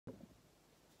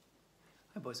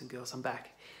Hi boys and girls, I'm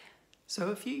back. So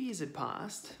a few years had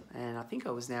passed and I think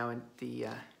I was now in the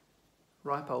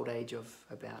ripe old age of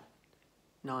about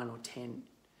 9 or 10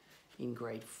 in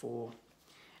grade 4,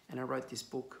 and I wrote this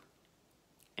book,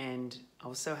 and I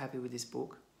was so happy with this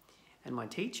book, and my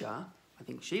teacher, I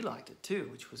think she liked it too,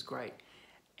 which was great,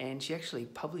 and she actually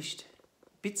published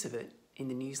bits of it in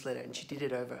the newsletter, and she did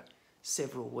it over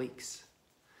several weeks.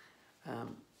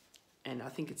 And I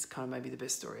think it's kind of maybe the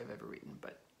best story I've ever written,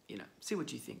 but you know, see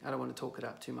what you think. I don't want to talk it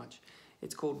up too much.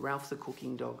 It's called Ralph the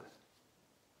Cooking Dog,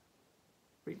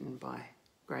 written by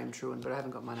Graham Trewin, but I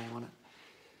haven't got my name on it.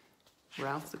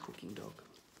 Ralph the Cooking Dog.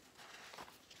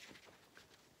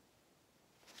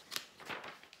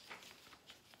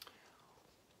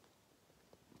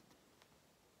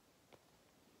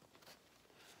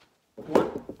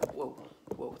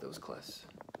 Whoa, that was close.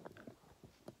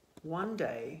 One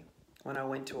day, when I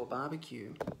went to a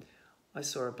barbecue, I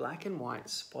saw a black and white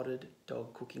spotted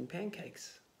dog cooking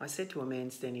pancakes. I said to a man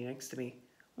standing next to me,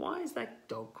 "Why is that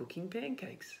dog cooking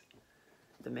pancakes?"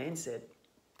 The man said,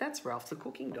 "That's Ralph the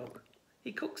Cooking Dog.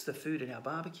 He cooks the food at our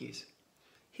barbecues.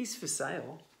 He's for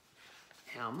sale."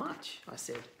 "How much?" I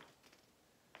said.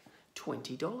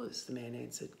 $20, the man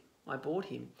answered. I bought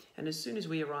him, and as soon as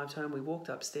we arrived home, we walked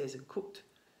upstairs and cooked.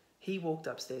 He walked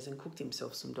upstairs and cooked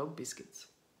himself some dog biscuits.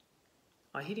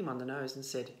 I hit him on the nose and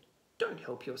said, "Don't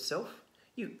help yourself.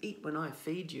 You eat when I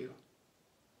feed you."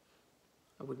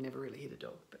 I would never really hit a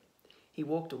dog, but he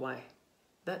walked away.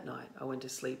 That night I went to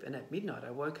sleep, and at midnight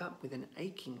I woke up with an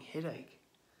aching headache.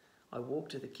 I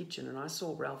walked to the kitchen and I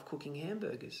saw Ralph cooking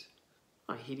hamburgers.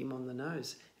 I hit him on the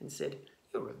nose and said,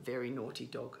 "You're a very naughty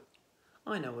dog.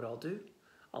 I know what I'll do.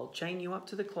 I'll chain you up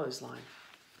to the clothesline."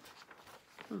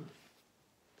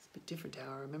 It's a bit different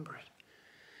how I remember it.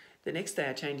 The next day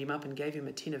I chained him up and gave him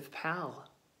a tin of Pal.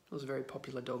 It was a very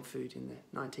popular dog food in the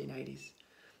 1980s.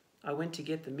 I went to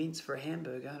get the mince for a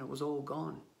hamburger and it was all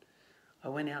gone. I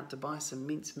went out to buy some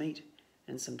mince meat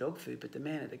and some dog food, but the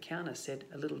man at the counter said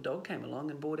a little dog came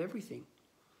along and bought everything.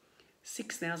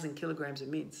 6,000 kilograms of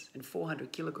mince and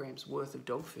 400 kilograms worth of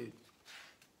dog food.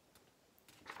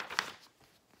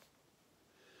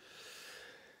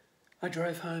 I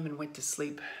drove home and went to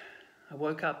sleep. I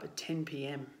woke up at 10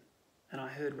 p.m. and I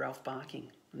heard Ralph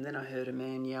barking, and then I heard a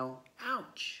man yell,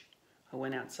 "Ouch!" I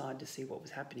went outside to see what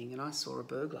was happening, and I saw a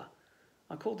burglar.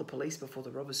 I called the police before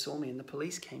the robbers saw me, and the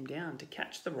police came down to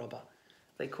catch the robber.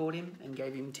 They caught him and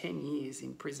gave him 10 years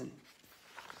in prison.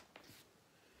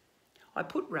 I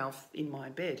put Ralph in my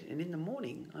bed, and in the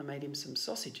morning I made him some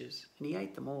sausages, and he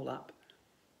ate them all up.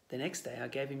 The next day I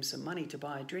gave him some money to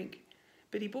buy a drink,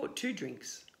 but he bought 2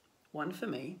 drinks, one for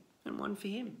me and one for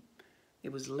him.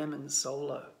 It was lemon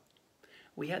solo.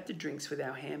 We had the drinks with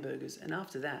our hamburgers, and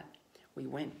after that, we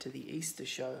went to the Easter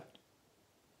show.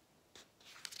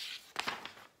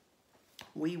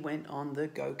 We went on the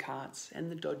go-karts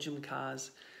and the Dodgem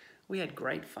cars. We had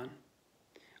great fun.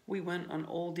 We went on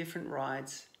all different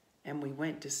rides, and we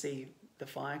went to see the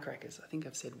firecrackers. I think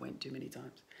I've said went too many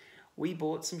times. We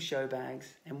bought some show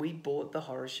bags, and we bought the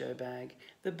horror show bag,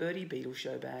 the Bertie Beetle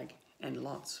show bag, and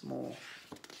lots more.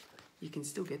 You can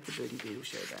still get the Bertie Beetle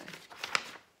show bag.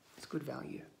 It's good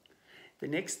value. The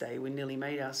next day, we nearly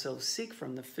made ourselves sick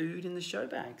from the food in the show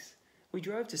bags. We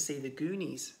drove to see The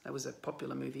Goonies. That was a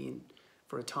popular movie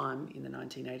for a time in the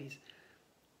 1980s.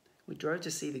 We drove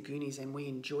to see The Goonies and we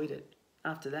enjoyed it.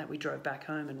 After that, we drove back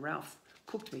home and Ralph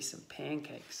cooked me some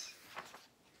pancakes.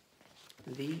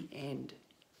 The end.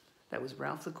 That was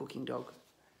Ralph the Cooking Dog.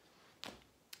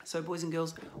 So boys and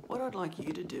girls, what I'd like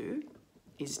you to do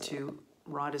is to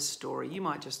write a story. You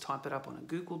might just type it up on a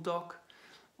Google Doc,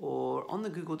 or on the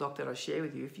Google Doc that I share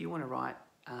with you. If you want to write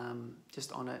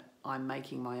just on it, "I'm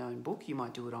making my own book," you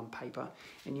might do it on paper,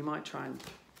 and you might try and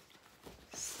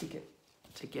stick it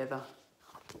together,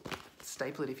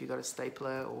 staple it if you've got a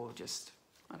stapler, or just,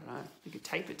 I don't know, you could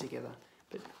tape it together,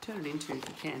 but turn it into, if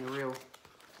you can, a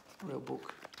real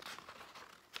book.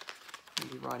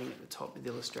 Maybe writing at the top with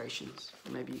illustrations.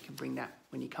 Or maybe you can bring that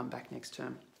when you come back next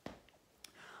term.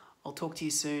 I'll talk to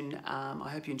you soon. I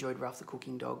hope you enjoyed Ralph the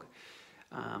Cooking Dog.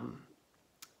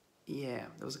 Yeah,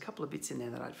 there was a couple of bits in there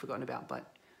that I'd forgotten about,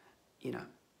 but, you know,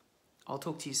 I'll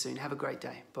talk to you soon. Have a great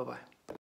day. Bye-bye.